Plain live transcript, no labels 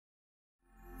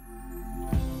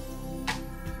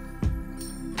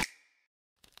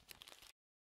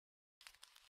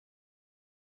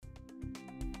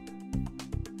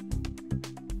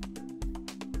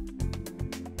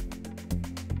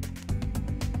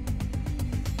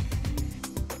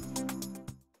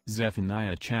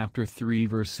Zephaniah chapter 3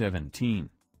 verse 17.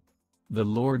 The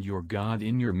Lord your God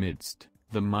in your midst,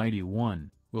 the Mighty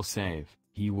One, will save.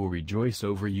 He will rejoice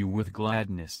over you with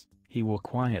gladness, he will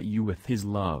quiet you with his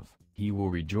love, he will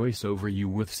rejoice over you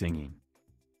with singing.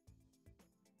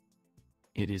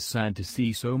 It is sad to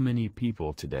see so many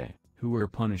people today, who are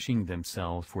punishing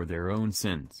themselves for their own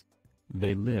sins.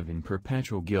 They live in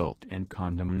perpetual guilt and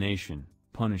condemnation,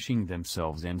 punishing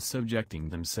themselves and subjecting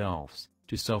themselves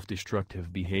to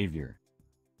self-destructive behavior.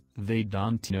 They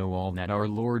don't know all that our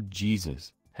Lord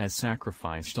Jesus has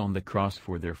sacrificed on the cross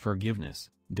for their forgiveness,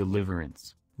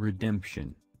 deliverance,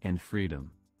 redemption, and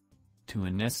freedom. To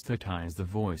anesthetize the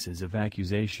voices of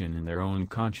accusation in their own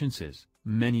consciences,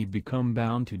 many become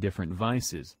bound to different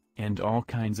vices, and all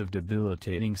kinds of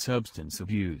debilitating substance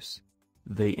abuse.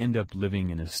 They end up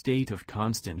living in a state of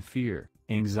constant fear,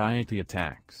 anxiety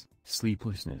attacks,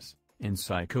 sleeplessness, and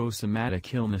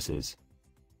psychosomatic illnesses.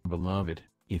 Beloved,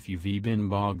 if you've been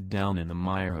bogged down in the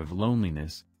mire of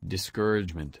loneliness,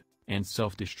 discouragement, and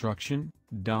self-destruction,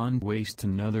 don't waste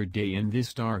another day in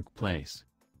this dark place.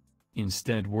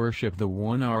 Instead worship the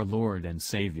one our Lord and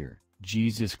Savior,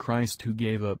 Jesus Christ, who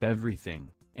gave up everything,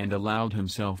 and allowed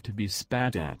himself to be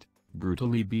spat at,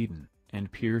 brutally beaten,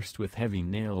 and pierced with heavy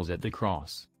nails at the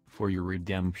cross, for your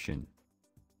redemption.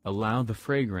 Allow the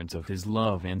fragrance of his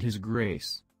love and his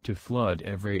grace to flood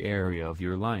every area of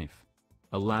your life.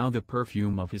 Allow the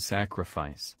perfume of his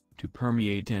sacrifice to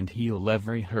permeate and heal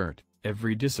every hurt,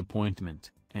 every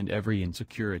disappointment, and every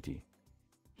insecurity.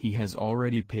 He has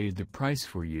already paid the price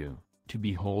for you to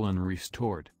be whole and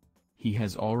restored. He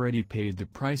has already paid the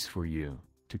price for you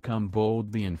to come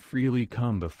boldly and freely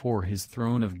come before his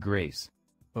throne of grace.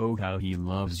 Oh, how he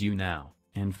loves you now,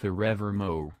 and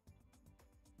forevermore.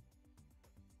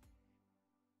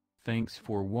 Thanks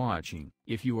for watching.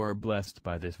 If you are blessed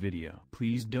by this video,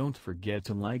 please don't forget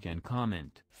to like and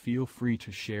comment. Feel free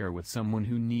to share with someone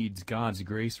who needs God's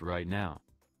grace right now.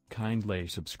 Kindly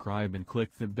subscribe and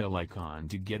click the bell icon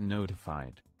to get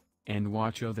notified. And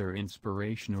watch other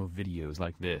inspirational videos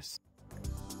like this.